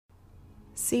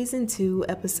Season 2,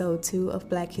 Episode 2 of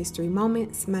Black History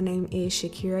Moments. My name is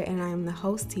Shakira and I am the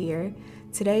host here.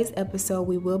 Today's episode,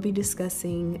 we will be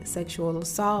discussing sexual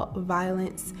assault,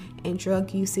 violence, and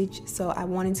drug usage. So I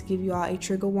wanted to give you all a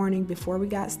trigger warning before we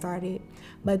got started.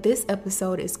 But this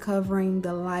episode is covering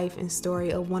the life and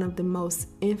story of one of the most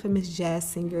infamous jazz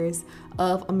singers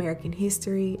of American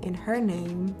history, and her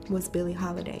name was Billie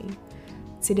Holiday.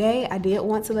 Today, I did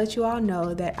want to let you all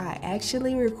know that I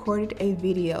actually recorded a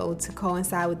video to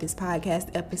coincide with this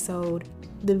podcast episode.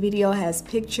 The video has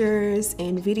pictures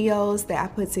and videos that I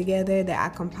put together that I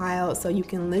compiled so you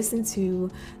can listen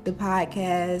to the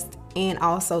podcast and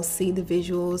also see the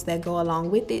visuals that go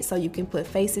along with it, so you can put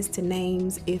faces to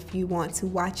names if you want to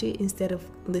watch it instead of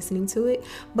listening to it.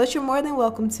 But you're more than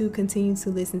welcome to continue to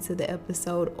listen to the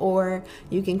episode, or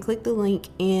you can click the link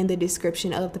in the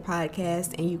description of the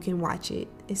podcast and you can watch it.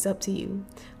 It's up to you.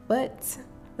 But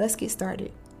let's get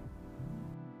started.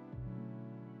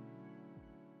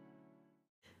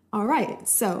 All right,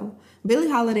 so Billie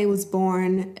Holiday was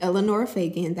born Eleanor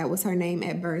Fagan. That was her name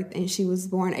at birth, and she was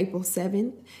born April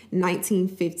 7th,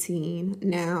 1915.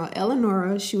 Now,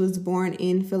 Eleanor, she was born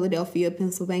in Philadelphia,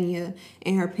 Pennsylvania,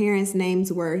 and her parents'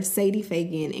 names were Sadie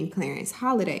Fagan and Clarence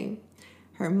Holiday.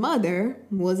 Her mother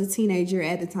was a teenager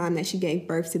at the time that she gave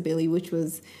birth to Billie, which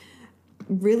was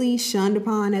really shunned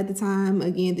upon at the time.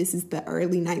 Again, this is the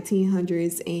early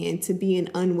 1900s, and to be an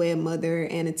unwed mother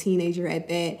and a teenager at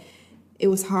that, it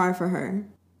was hard for her.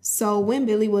 So when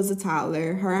Billie was a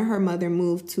toddler, her and her mother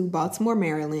moved to Baltimore,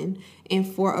 Maryland, and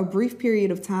for a brief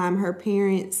period of time, her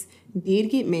parents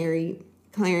did get married,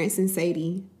 Clarence and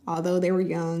Sadie, although they were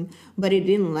young, but it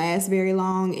didn't last very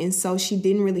long, and so she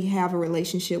didn't really have a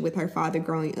relationship with her father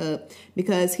growing up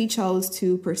because he chose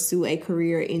to pursue a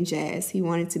career in jazz. He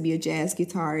wanted to be a jazz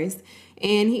guitarist,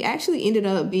 and he actually ended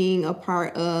up being a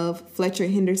part of Fletcher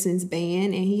Henderson's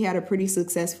band, and he had a pretty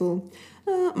successful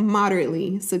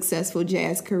moderately successful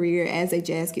jazz career as a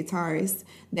jazz guitarist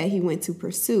that he went to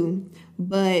pursue.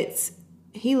 But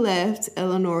he left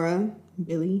Eleanor,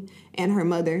 Billie, and her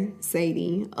mother,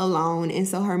 Sadie, alone. And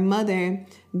so her mother,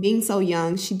 being so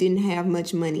young, she didn't have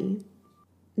much money.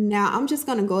 Now, I'm just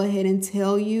going to go ahead and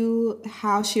tell you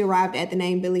how she arrived at the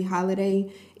name Billie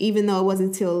Holiday, even though it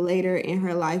wasn't until later in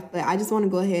her life. But I just want to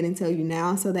go ahead and tell you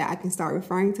now so that I can start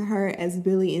referring to her as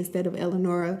Billie instead of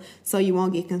Eleanor, so you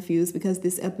won't get confused, because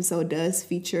this episode does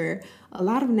feature a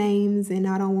lot of names and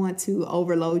I don't want to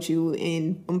overload you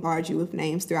and bombard you with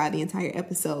names throughout the entire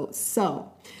episode. So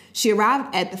she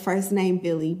arrived at the first name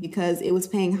Billie because it was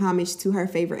paying homage to her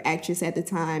favorite actress at the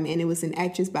time, and it was an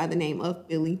actress by the name of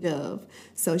Billie Dove.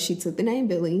 So she took the name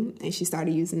Billie and she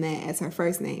started using that as her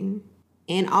first name.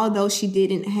 And although she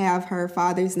didn't have her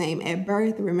father's name at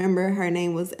birth, remember her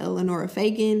name was Eleanor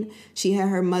Fagan, she had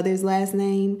her mother's last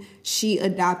name, she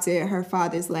adopted her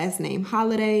father's last name,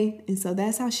 Holiday, and so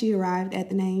that's how she arrived at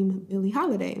the name Billie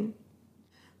Holiday.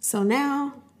 So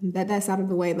now that that's out of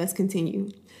the way, let's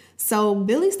continue. So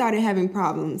Billie started having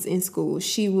problems in school.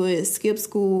 She would skip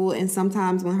school, and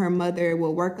sometimes when her mother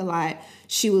would work a lot,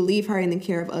 she would leave her in the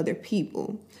care of other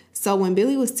people. So when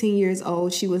Billie was 10 years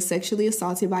old, she was sexually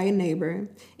assaulted by a neighbor.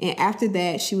 And after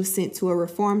that, she was sent to a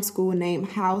reform school named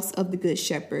House of the Good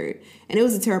Shepherd. And it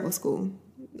was a terrible school.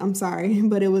 I'm sorry,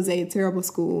 but it was a terrible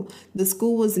school. The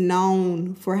school was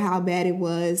known for how bad it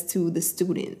was to the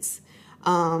students.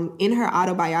 In her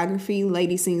autobiography,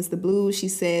 Lady Sings the Blues, she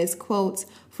says, quote,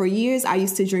 "For years, I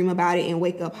used to dream about it and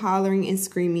wake up hollering and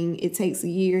screaming. It takes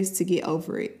years to get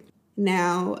over it."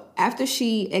 Now, after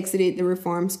she exited the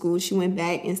reform school, she went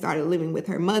back and started living with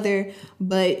her mother,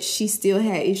 but she still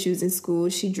had issues in school.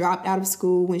 She dropped out of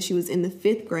school when she was in the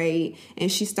 5th grade,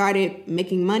 and she started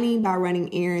making money by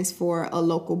running errands for a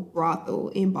local brothel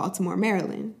in Baltimore,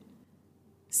 Maryland.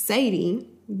 Sadie,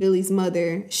 Billie's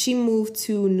mother, she moved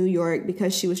to New York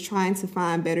because she was trying to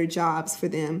find better jobs for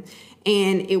them.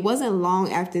 And it wasn't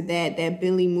long after that that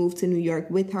Billie moved to New York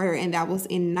with her, and that was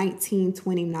in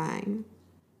 1929.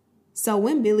 So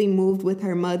when Billie moved with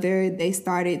her mother, they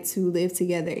started to live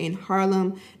together in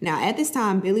Harlem. Now, at this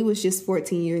time, Billie was just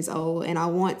 14 years old, and I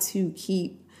want to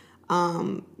keep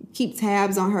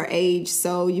tabs on her age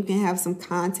so you can have some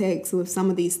context with some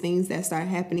of these things that started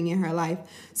happening in her life.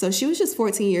 So she was just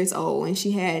 14 years old, and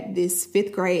she had this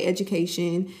 5th grade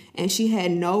education, and she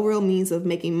had no real means of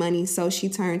making money, so she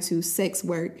turned to sex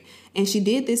work. And she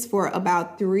did this for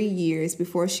about 3 years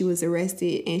before she was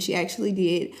arrested, and she actually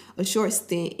did a short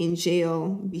stint in jail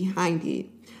behind it.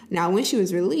 Now, when she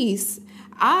was released,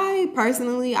 I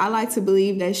like to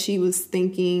believe that she was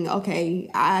thinking, okay,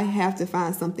 I have to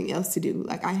find something else to do.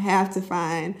 Like, I have to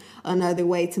find another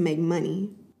way to make money.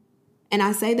 And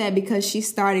I say that because she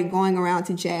started going around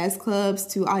to jazz clubs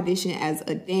to audition as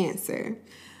a dancer.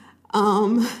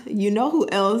 You know who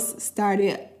else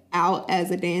started out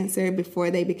as a dancer before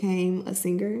they became a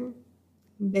singer?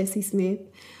 Bessie Smith.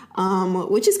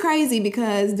 Which is crazy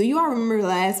because do you all remember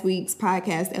last week's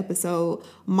podcast episode,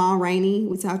 Ma Rainey?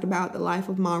 We talked about the life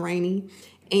of Ma Rainey,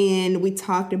 and we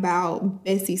talked about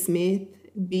Bessie Smith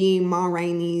being Ma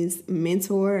Rainey's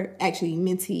mentor, actually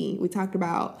mentee. We talked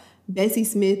about Bessie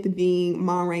Smith being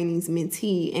Ma Rainey's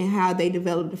mentee and how they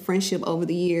developed a friendship over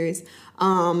the years.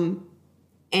 And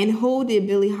who did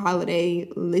Billie Holiday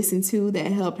listen to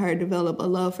that helped her develop a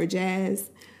love for jazz?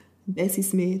 Bessie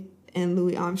Smith and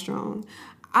Louis Armstrong.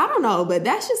 I don't know, but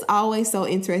that's just always so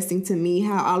interesting to me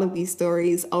how all of these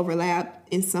stories overlap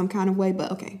in some kind of way. But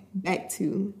okay, back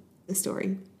to the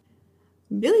story.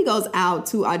 Billie goes out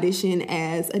to audition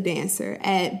as a dancer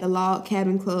at the Log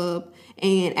Cabin Club,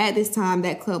 and at this time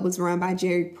that club was run by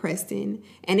Jerry Preston,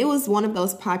 and it was one of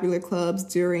those popular clubs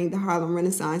during the Harlem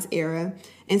Renaissance era.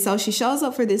 And so she shows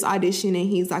up for this audition, and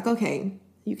he's like, okay,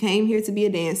 you came here to be a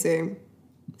dancer,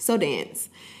 so dance.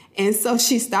 And so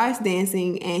she starts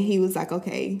dancing, and he was like,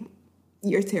 okay,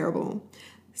 you're terrible,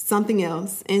 something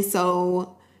else. And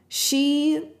so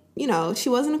she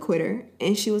wasn't a quitter,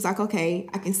 and she was like, okay,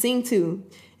 I can sing too.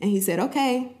 And he said,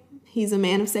 okay, he's a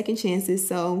man of second chances,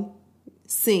 so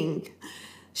sing.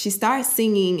 She starts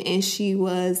singing, and she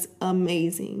was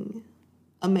amazing.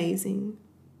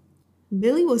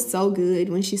 Billie was so good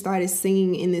when she started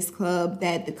singing in this club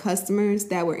that the customers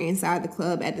that were inside the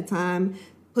club at the time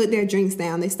put their drinks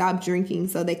down. They stopped drinking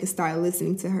so they could start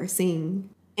listening to her sing.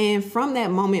 And from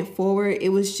that moment forward, it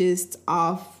was just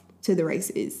off to the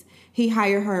races. He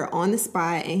hired her on the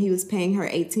spot, and he was paying her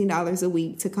 $18 a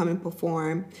week to come and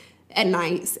perform at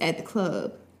nights at the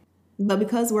club. But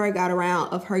because word got around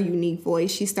of her unique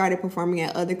voice, she started performing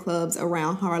at other clubs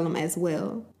around Harlem as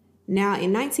well. Now,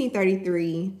 in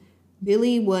 1933,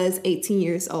 Billie was 18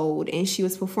 years old, and she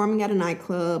was performing at a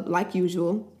nightclub like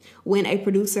usual when a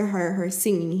producer heard her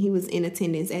singing. He was in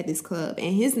attendance at this club,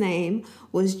 and his name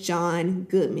was John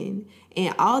Goodman.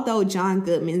 And although John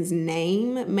Goodman's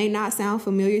name may not sound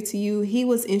familiar to you, he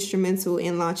was instrumental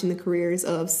in launching the careers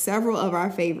of several of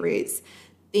our favorites.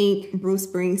 Think Bruce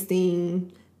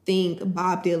Springsteen, think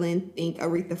Bob Dylan, think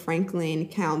Aretha Franklin,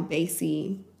 Count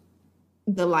Basie,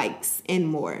 the likes, and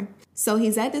more. So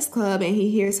he's at this club, and he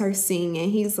hears her sing,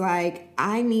 and he's like,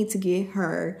 I need to get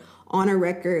her on a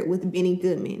record with Benny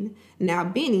Goodman. Now,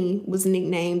 Benny was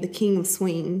nicknamed the King of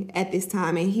Swing at this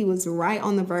time, and he was right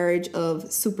on the verge of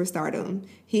superstardom.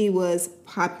 He was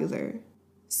popular.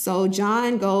 So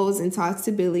John goes and talks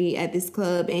to Billie at this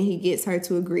club, and he gets her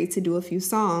to agree to do a few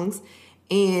songs,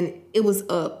 and it was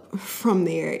up from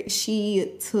there.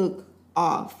 She took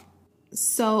off.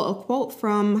 So a quote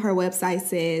from her website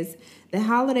says, the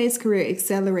Holiday's career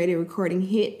accelerated, recording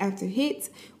hit after hit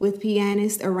with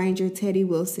pianist-arranger Teddy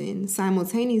Wilson.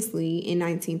 Simultaneously, in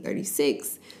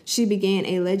 1936, she began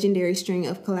a legendary string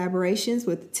of collaborations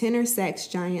with tenor sax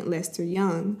giant Lester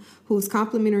Young, whose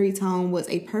complimentary tone was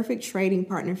a perfect trading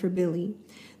partner for Billie.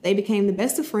 They became the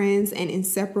best of friends and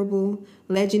inseparable,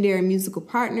 legendary musical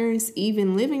partners,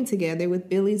 even living together with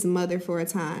Billie's mother for a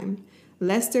time.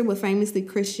 Lester would famously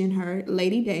christen her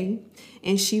Lady Day,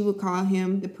 and she would call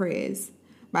him the Prez.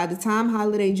 By the time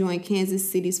Holiday joined Kansas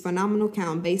City's phenomenal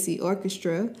Count Basie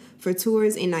Orchestra for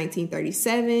tours in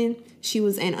 1937, she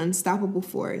was an unstoppable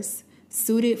force,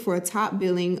 suited for top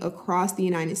billing across the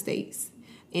United States.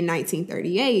 In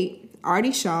 1938,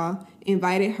 Artie Shaw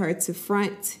invited her to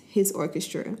front his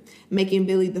orchestra, making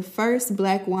Billie the first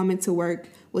Black woman to work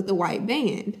with a white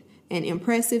band, an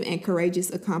impressive and courageous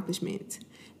accomplishment.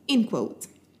 End quote.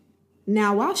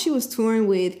 Now, while she was touring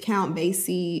with Count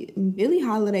Basie, Billie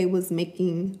Holiday was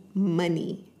making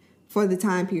money for the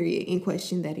time period in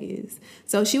question, that is.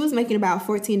 So she was making about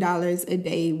 $14 a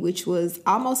day, which was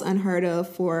almost unheard of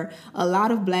for a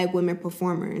lot of Black women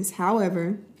performers.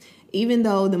 However, even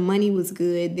though the money was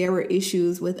good, there were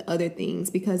issues with other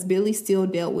things because Billie still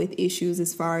dealt with issues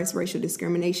as far as racial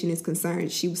discrimination is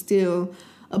concerned. She was still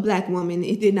a Black woman.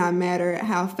 It did not matter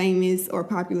how famous or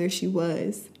popular she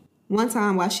was. One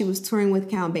time while she was touring with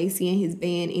Count Basie and his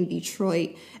band in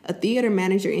Detroit, a theater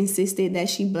manager insisted that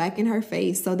she blacken her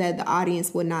face so that the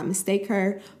audience would not mistake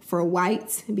her for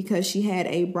white because she had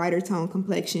a brighter tone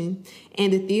complexion.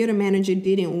 And the theater manager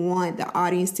didn't want the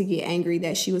audience to get angry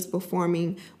that she was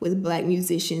performing with Black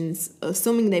musicians,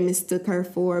 assuming they mistook her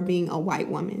for being a white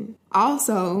woman.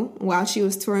 Also, while she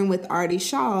was touring with Artie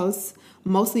Shaw's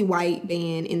mostly white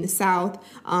band in the South.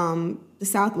 The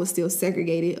South was still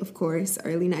segregated, of course,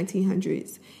 early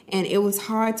 1900s. And it was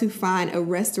hard to find a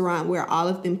restaurant where all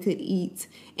of them could eat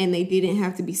and they didn't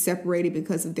have to be separated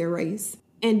because of their race.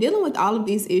 And dealing with all of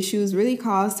these issues really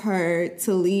caused her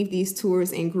to leave these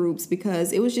tours and groups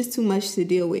because it was just too much to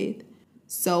deal with.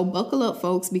 So buckle up,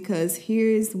 folks, because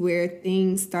here's where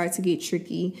things start to get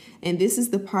tricky. And this is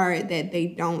the part that they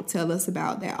don't tell us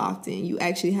about that often. You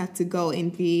actually have to go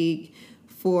and dig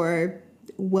for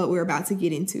what we're about to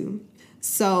get into.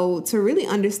 So to really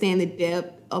understand the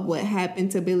depth of what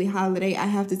happened to Billie Holiday, I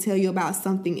have to tell you about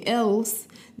something else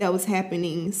that was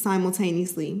happening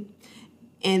simultaneously.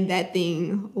 And that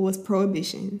thing was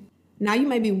Prohibition. Now you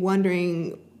may be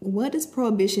wondering, what does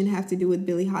Prohibition have to do with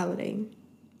Billie Holiday?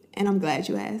 And I'm glad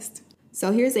you asked.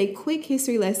 So here's a quick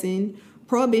history lesson.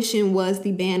 Prohibition was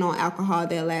the ban on alcohol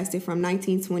that lasted from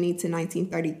 1920 to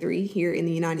 1933 here in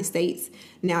the United States.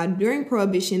 Now, during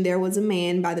Prohibition, there was a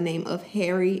man by the name of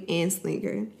Harry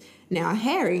Anslinger. Now,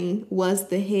 Harry was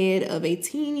the head of a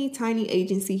teeny tiny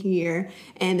agency here,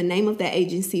 and the name of that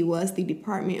agency was the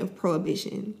Department of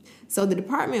Prohibition. So the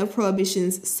Department of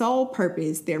Prohibition's sole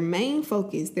purpose, their main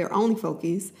focus, their only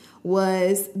focus,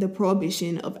 was the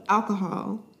prohibition of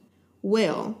alcohol.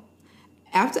 Well,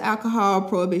 after alcohol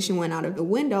prohibition went out of the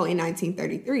window in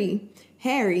 1933,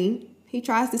 Harry, he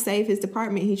tries to save his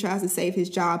department. He tries to save his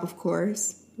job, of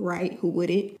course, right? Who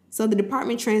wouldn't? So the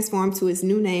department transformed to its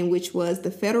new name, which was the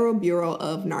Federal Bureau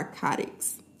of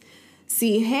Narcotics.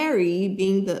 See, Harry,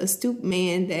 being the astute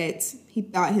man that he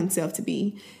thought himself to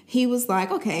be, he was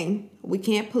like, okay, we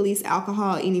can't police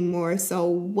alcohol anymore, so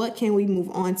what can we move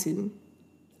on to?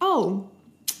 Oh,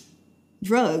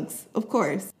 drugs, of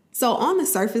course. So on the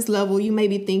surface level, you may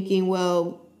be thinking,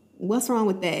 well, what's wrong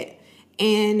with that?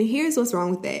 And here's what's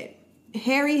wrong with that.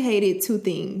 Harry hated two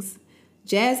things,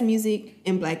 jazz music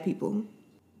and black people.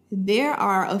 There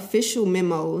are official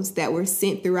memos that were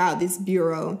sent throughout this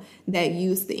bureau that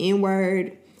used the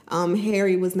N-word.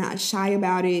 Harry was not shy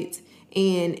about it.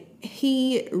 And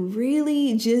he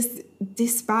really just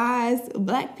despised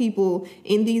black people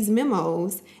in these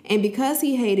memos. And because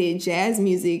he hated jazz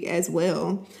music as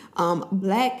well,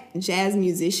 black jazz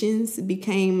musicians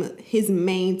became his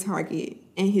main target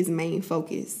and his main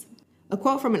focus. A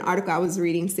quote from an article I was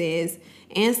reading says,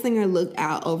 Anslinger looked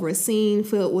out over a scene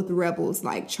filled with rebels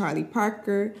like Charlie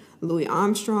Parker, Louis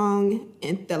Armstrong,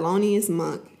 and Thelonious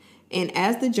Monk. And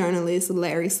as the journalist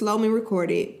Larry Sloman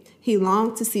recorded, he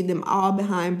longed to see them all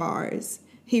behind bars.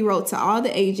 He wrote to all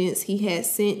the agents he had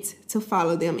sent to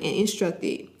follow them and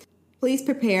instructed, please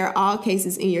prepare all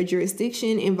cases in your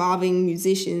jurisdiction involving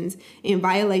musicians in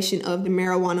violation of the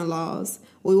marijuana laws.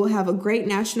 We will have a great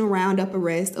national roundup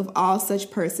arrest of all such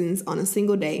persons on a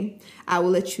single day. I will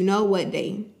let you know what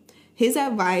day. His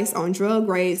advice on drug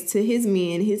raids to his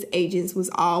men, his agents,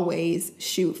 was always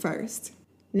shoot first.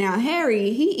 Now,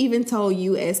 Harry, he even told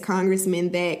U.S.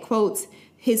 congressmen that, quote,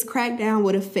 his crackdown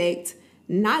would affect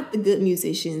not the good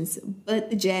musicians,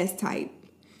 but the jazz type.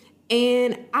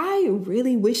 And I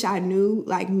really wish I knew,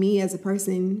 like me as a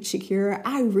person, Shakira,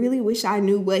 I really wish I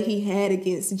knew what he had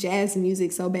against jazz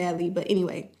music so badly. But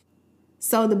anyway,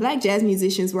 so the black jazz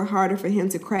musicians were harder for him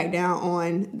to crack down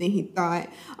on than he thought.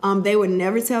 They would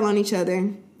never tell on each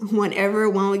other. Whenever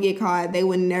one would get caught, they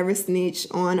would never snitch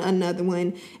on another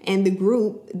one. And the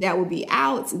group that would be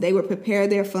out, they would prepare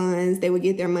their funds. They would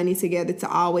get their money together to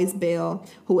always bail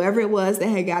whoever it was that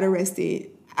had got arrested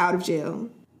out of jail.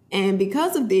 And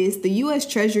because of this, the U.S.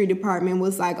 Treasury Department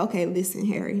was like, okay, listen,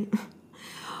 Harry,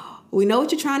 we know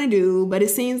what you're trying to do, but it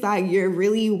seems like you're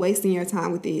really wasting your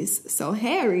time with this. So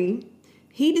Harry,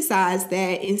 he decides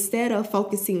that instead of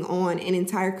focusing on an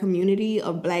entire community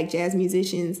of black jazz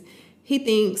musicians, he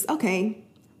thinks, okay,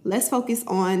 let's focus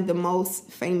on the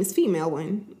most famous female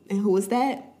one. And who was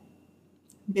that?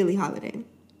 Billie Holiday.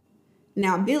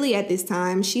 Now, Billie at this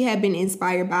time, she had been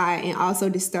inspired by and also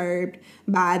disturbed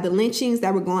by the lynchings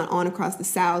that were going on across the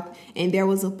South. And there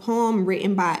was a poem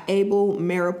written by Abel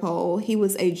Meeropol. He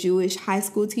was a Jewish high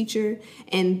school teacher.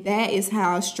 And that is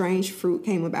how Strange Fruit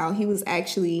came about. He was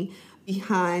actually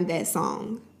behind that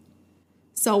song.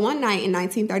 So one night in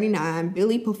 1939,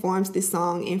 Billie performs this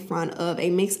song in front of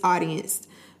a mixed audience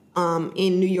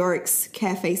in New York's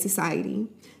Cafe Society.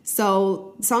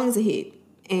 So the song is a hit.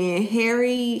 And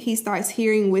Harry, he starts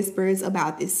hearing whispers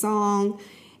about this song.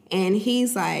 And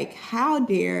he's like, how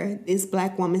dare this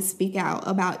black woman speak out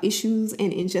about issues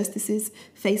and injustices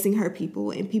facing her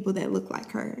people and people that look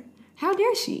like her? How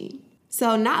dare she?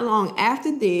 So not long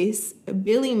after this,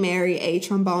 Billie married a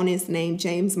trombonist named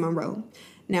James Monroe.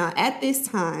 Now, at this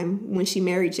time, when she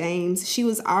married James, she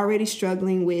was already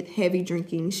struggling with heavy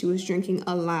drinking. She was drinking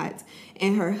a lot.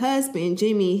 And her husband,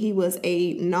 Jimmy, he was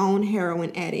a known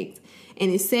heroin addict.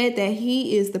 And it's said that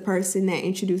he is the person that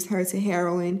introduced her to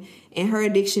heroin, and her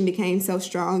addiction became so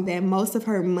strong that most of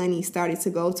her money started to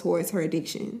go towards her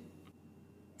addiction.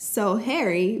 So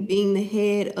Harry, being the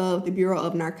head of the Bureau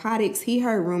of Narcotics, he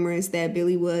heard rumors that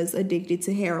Billie was addicted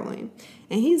to heroin.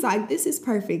 And he's like, this is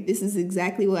perfect. This is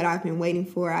exactly what I've been waiting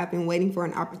for. I've been waiting for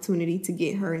an opportunity to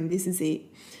get her, and this is it.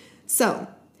 So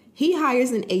he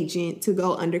hires an agent to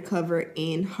go undercover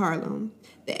in Harlem.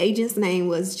 The agent's name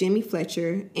was Jimmy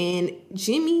Fletcher, and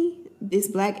Jimmy, this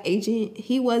black agent,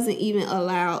 he wasn't even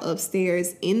allowed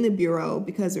upstairs in the Bureau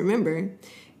because remember,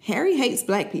 Harry hates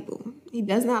black people. He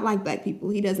does not like black people.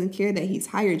 He doesn't care that he's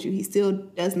hired you. He still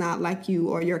does not like you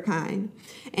or your kind.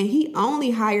 And he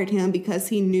only hired him because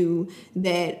he knew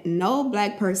that no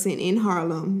black person in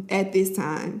Harlem at this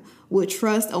time would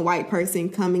trust a white person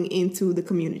coming into the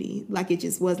community. Like it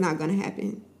just was not going to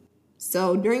happen.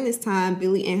 So during this time,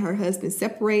 Billie and her husband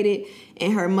separated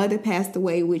and her mother passed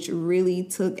away, which really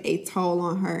took a toll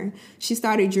on her. She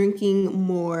started drinking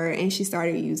more and she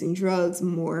started using drugs,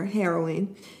 more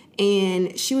heroin.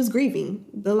 And she was grieving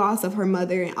the loss of her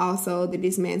mother and also the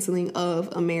dismantling of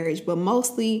a marriage. But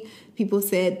mostly people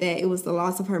said that it was the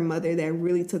loss of her mother that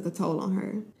really took a toll on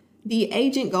her. The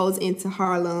agent goes into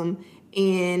Harlem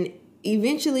and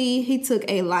eventually he took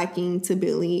a liking to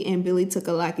Billie and Billie took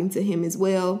a liking to him as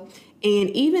well.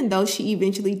 And even though she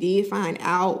eventually did find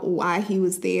out why he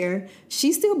was there,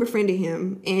 she still befriended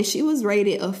him. And she was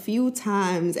raided a few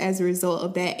times as a result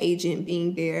of that agent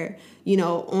being there,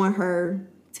 on her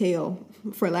tail,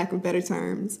 for lack of better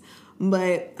terms.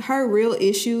 But her real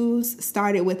issues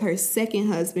started with her second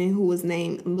husband, who was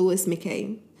named Louis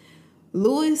McKay.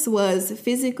 Louis was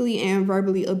physically and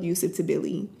verbally abusive to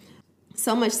Billie.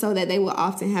 So much so that they would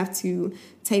often have to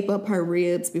tape up her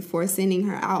ribs before sending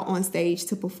her out on stage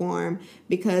to perform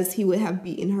because he would have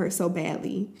beaten her so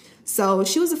badly. So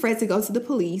she was afraid to go to the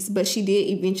police, but she did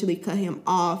eventually cut him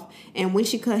off. And when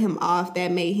she cut him off,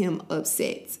 that made him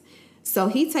upset. So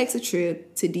he takes a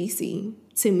trip to DC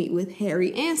to meet with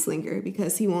Harry Anslinger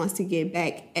because he wants to get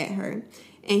back at her.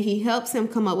 And he helps him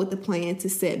come up with a plan to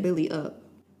set Billie up.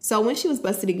 So when she was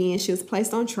busted again, she was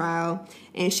placed on trial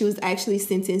and she was actually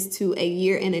sentenced to a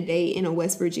year and a day in a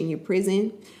West Virginia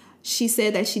prison. She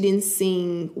said that she didn't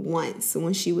sing once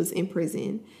when she was in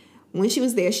prison. When she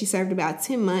was there, she served about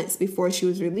 10 months before she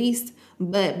was released.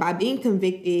 But by being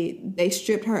convicted, they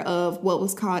stripped her of what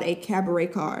was called a cabaret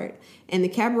card. And the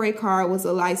cabaret card was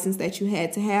a license that you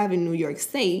had to have in New York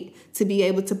State to be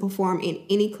able to perform in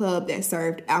any club that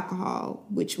served alcohol,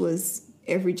 which was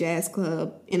every jazz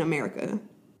club in America.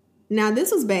 Now,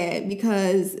 this was bad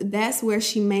because that's where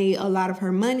she made a lot of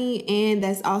her money and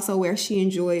that's also where she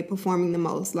enjoyed performing the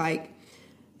most.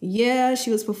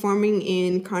 She was performing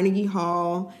in Carnegie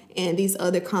Hall and these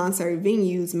other concert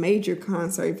venues, major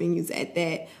concert venues at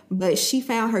that, but she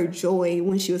found her joy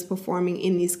when she was performing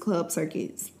in these club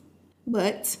circuits.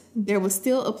 But there was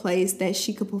still a place that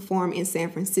she could perform in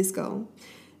San Francisco.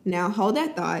 Now, hold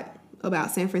that thought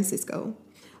about San Francisco.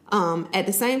 At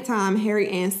the same time, Harry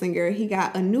Anslinger, he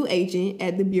got a new agent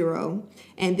at the Bureau,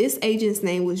 and this agent's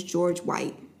name was George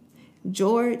White.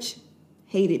 George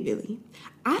hated Billie.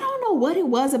 I don't know what it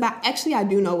was about. Actually, I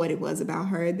do know what it was about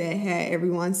her that had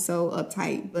everyone so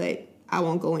uptight, but I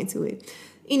won't go into it.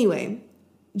 Anyway,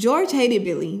 George hated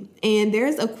Billie, and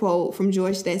there's a quote from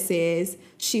George that says,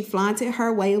 "She flaunted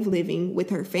her way of living with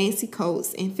her fancy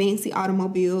coats and fancy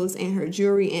automobiles and her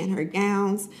jewelry and her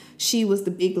gowns. She was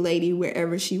the big lady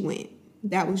wherever she went."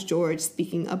 That was George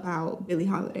speaking about Billie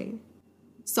Holiday.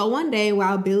 So one day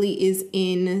while Billie is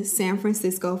in San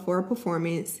Francisco for a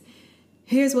performance,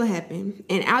 here's what happened.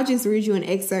 And I'll just read you an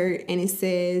excerpt, and it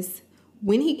says,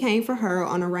 "When he came for her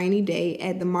on a rainy day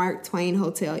at the Mark Twain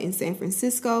Hotel in San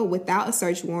Francisco without a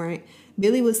search warrant,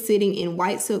 Billie was sitting in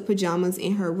white silk pajamas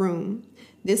in her room.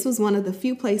 This was one of the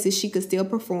few places she could still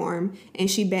perform, and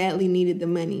she badly needed the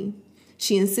money.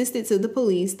 She insisted to the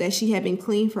police that she had been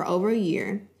clean for over a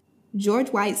year. George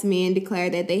White's men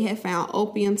declared that they had found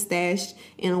opium stashed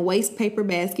in a waste paper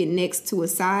basket next to a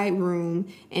side room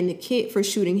and the kit for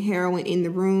shooting heroin in the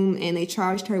room, and they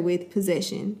charged her with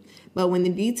possession. But when the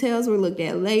details were looked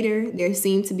at later, there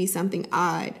seemed to be something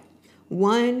odd.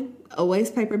 One, a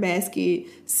waste paper basket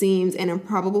seems an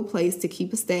improbable place to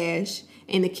keep a stash,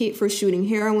 and the kit for shooting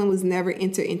heroin was never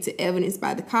entered into evidence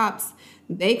by the cops.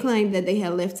 They claimed that they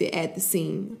had left it at the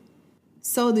scene."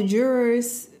 So the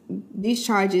jurors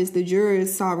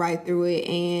saw right through it,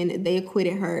 and they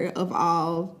acquitted her of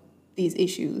all these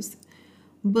issues.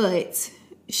 But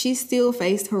she still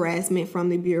faced harassment from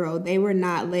the Bureau. They were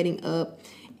not letting up.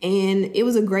 And it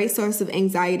was a great source of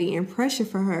anxiety and pressure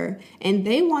for her. And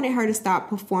they wanted her to stop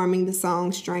performing the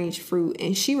song Strange Fruit,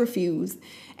 and she refused.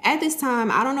 At this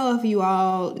time, I don't know if you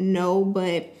all know,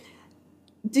 but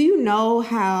do you know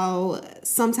how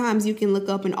sometimes you can look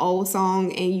up an old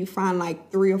song and you find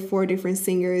like 3 or 4 different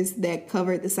singers that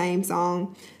covered the same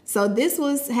song? So this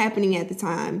was happening at the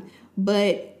time.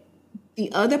 But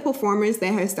the other performers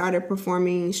that had started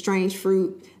performing Strange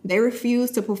Fruit, they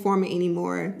refused to perform it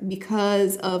anymore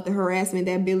because of the harassment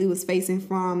that Billie was facing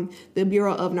from the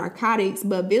Bureau of Narcotics.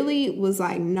 But Billie was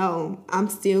like, no, I'm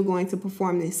still going to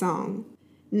perform this song.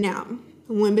 Now,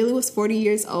 when Billie was 40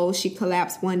 years old, she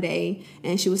collapsed one day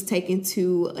and she was taken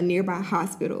to a nearby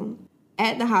hospital.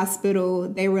 At the hospital,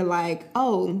 they were like,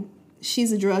 oh,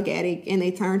 she's a drug addict, and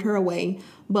they turned her away.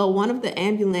 But one of the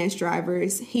ambulance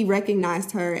drivers, he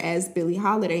recognized her as Billie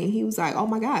Holiday, and he was like, oh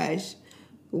my gosh,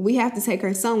 we have to take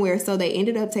her somewhere. So they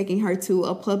ended up taking her to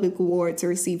a public ward to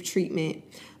receive treatment.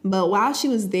 But while she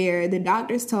was there, the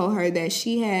doctors told her that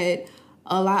she had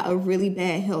a lot of really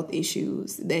bad health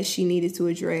issues that she needed to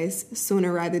address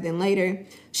sooner rather than later.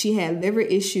 She had liver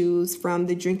issues from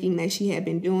the drinking that she had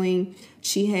been doing.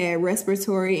 She had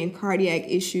respiratory and cardiac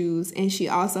issues, and she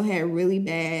also had really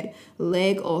bad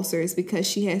leg ulcers because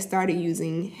she had started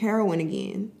using heroin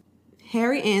again.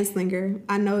 Harry Anslinger,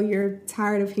 I know you're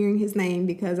tired of hearing his name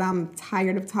because I'm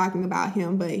tired of talking about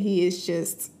him, but he is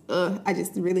just, I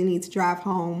just really need to drive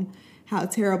home how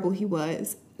terrible he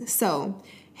was. So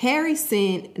Harry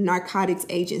sent narcotics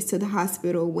agents to the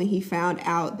hospital when he found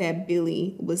out that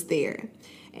Billie was there.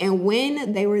 And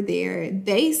when they were there,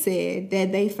 they said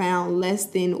that they found less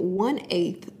than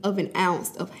 1/8 of an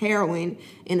ounce of heroin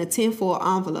in a tinfoil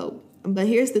envelope. But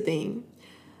here's the thing.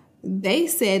 They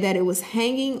said that it was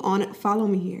hanging on, follow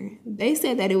me here. They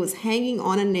said that it was hanging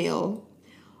on a nail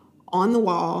on the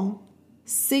wall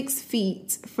 6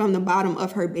 feet from the bottom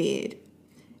of her bed.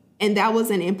 And that was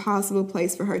an impossible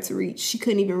place for her to reach. She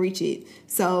couldn't even reach it.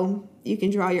 So you can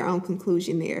draw your own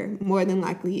conclusion there. More than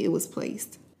likely it was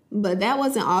placed. But that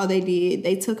wasn't all they did.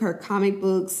 They took her comic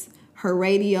books, her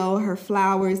radio, her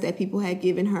flowers that people had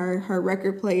given her, her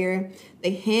record player.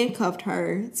 They handcuffed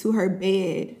her to her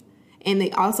bed. And they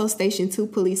also stationed 2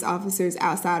 police officers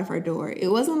outside of her door.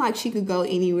 It wasn't like she could go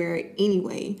anywhere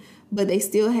anyway, but they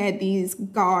still had these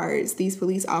guards, these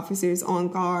police officers on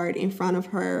guard in front of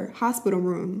her hospital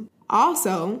room.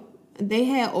 Also, they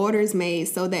had orders made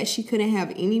so that she couldn't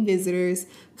have any visitors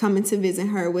coming to visit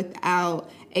her without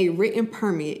a written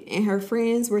permit, and her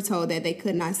friends were told that they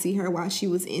could not see her while she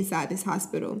was inside this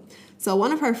hospital. So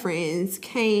one of her friends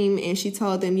came and she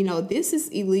told them, this is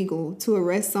illegal to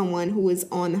arrest someone who is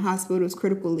on the hospital's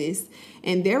critical list.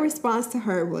 And their response to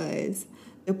her was,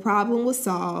 the problem was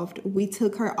solved. We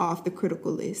took her off the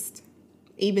critical list,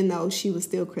 even though she was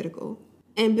still critical.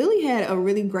 And Billie had a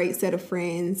really great set of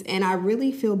friends, and I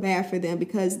really feel bad for them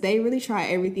because they really tried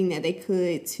everything that they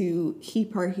could to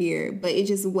keep her here, but it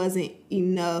just wasn't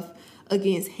enough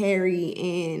against Harry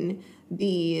and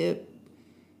the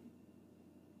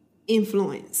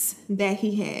influence that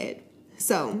he had.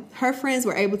 So her friends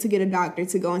were able to get a doctor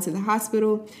to go into the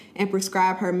hospital and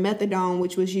prescribe her methadone,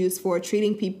 which was used for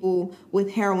treating people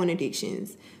with heroin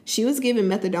addictions. She was given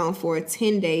methadone for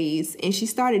 10 days and she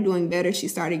started doing better. She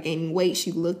started gaining weight.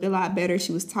 She looked a lot better.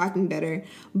 She was talking better.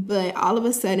 But all of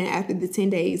a sudden, after the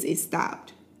 10 days, it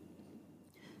stopped.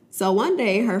 So one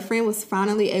day, her friend was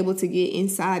finally able to get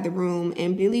inside the room,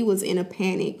 and Billie was in a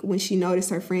panic when she noticed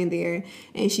her friend there,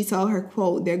 and she told her,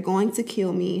 quote, "They're going to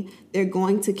kill me. They're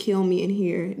going to kill me in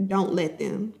here. Don't let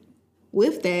them."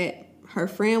 With that, her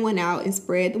friend went out and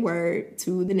spread the word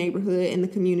to the neighborhood and the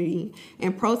community,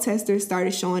 and protesters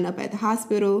started showing up at the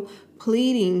hospital,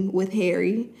 pleading with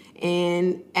Harry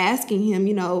and asking him,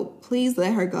 please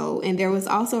let her go. And there was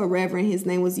also a reverend. His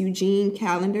name was Eugene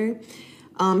Callender.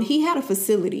 He had a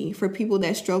facility for people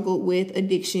that struggled with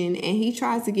addiction, and he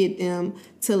tried to get them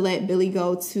to let Billie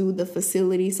go to the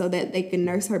facility so that they could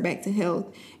nurse her back to health,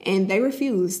 and they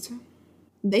refused.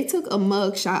 They took a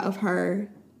mug shot of her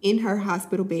in her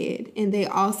hospital bed, and they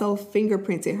also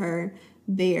fingerprinted her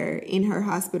there in her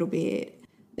hospital bed.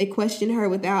 They questioned her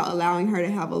without allowing her to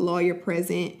have a lawyer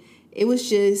present. It was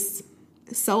just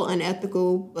so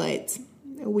unethical, but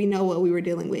we know what we were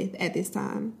dealing with at this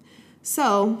time.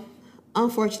 So,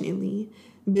 unfortunately,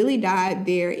 Billie died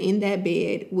there in that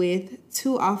bed with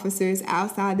 2 officers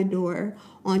outside the door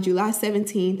on July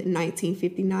 17th,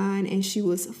 1959, and she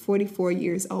was 44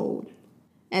 years old.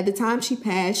 At the time she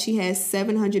passed, she had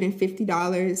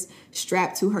 $750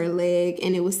 strapped to her leg,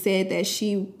 and it was said that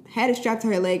she had it strapped to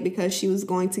her leg because she was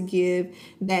going to give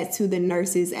that to the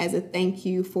nurses as a thank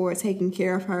you for taking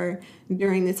care of her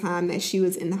during the time that she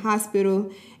was in the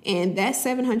hospital. And that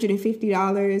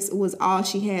 $750 was all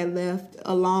she had left,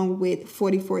 along with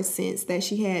 44 cents that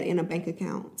she had in a bank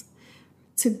account.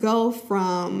 To go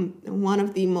from one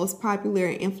of the most popular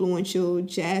and influential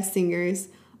jazz singers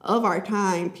of our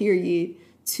time, period,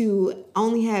 to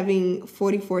only having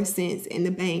 44 cents in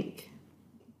the bank,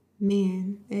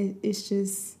 man, it's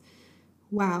just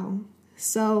wow.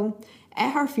 So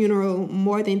at her funeral,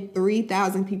 more than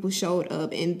 3,000 people showed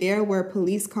up, and there were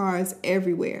police cars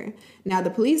everywhere. Now, the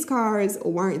police cars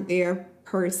weren't there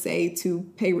per se to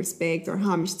pay respect or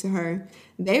homage to her.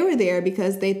 They were there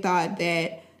because they thought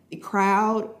that the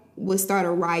crowd would start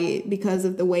a riot because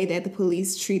of the way that the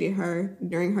police treated her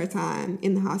during her time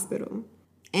in the hospital.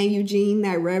 And Eugene,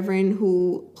 that reverend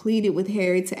who pleaded with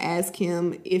Harry to ask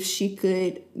him if she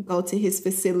could go to his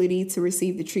facility to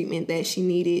receive the treatment that she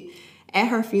needed, at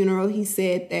her funeral, he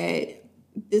said that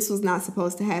this was not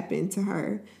supposed to happen to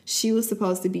her. She was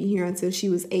supposed to be here until she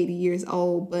was 80 years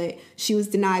old, but she was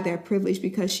denied that privilege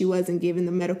because she wasn't given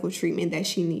the medical treatment that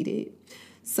she needed.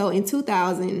 So in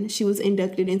 2000, she was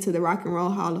inducted into the Rock and Roll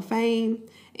Hall of Fame.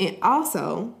 And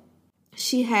also,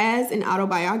 she has an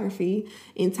autobiography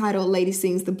entitled Lady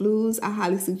Sings the Blues. I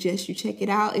highly suggest you check it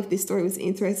out. If this story was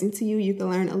interesting to you, you can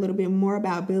learn a little bit more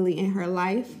about Billie and her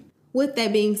life. With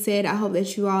that being said, I hope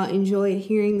that you all enjoyed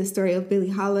hearing the story of Billie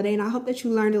Holiday, and I hope that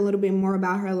you learned a little bit more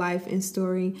about her life and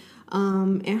story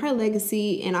and her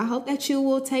legacy. And I hope that you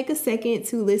will take a second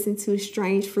to listen to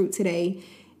Strange Fruit today.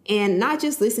 And not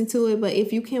just listen to it, but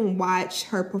if you can watch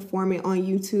her perform it on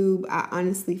YouTube, I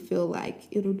honestly feel like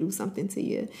it'll do something to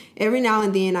you. Every now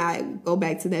and then I go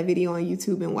back to that video on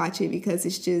YouTube and watch it because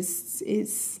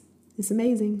it's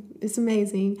amazing. It's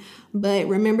amazing. But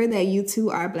remember that you too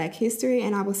are Black History,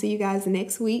 and I will see you guys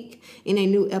next week in a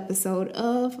new episode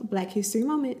of Black History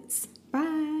Moments.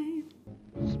 Bye.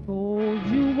 Suppose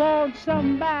you want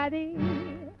somebody,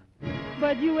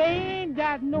 but you ain't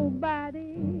got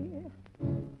nobody.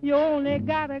 You only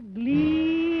got a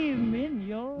gleam in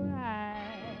your eye.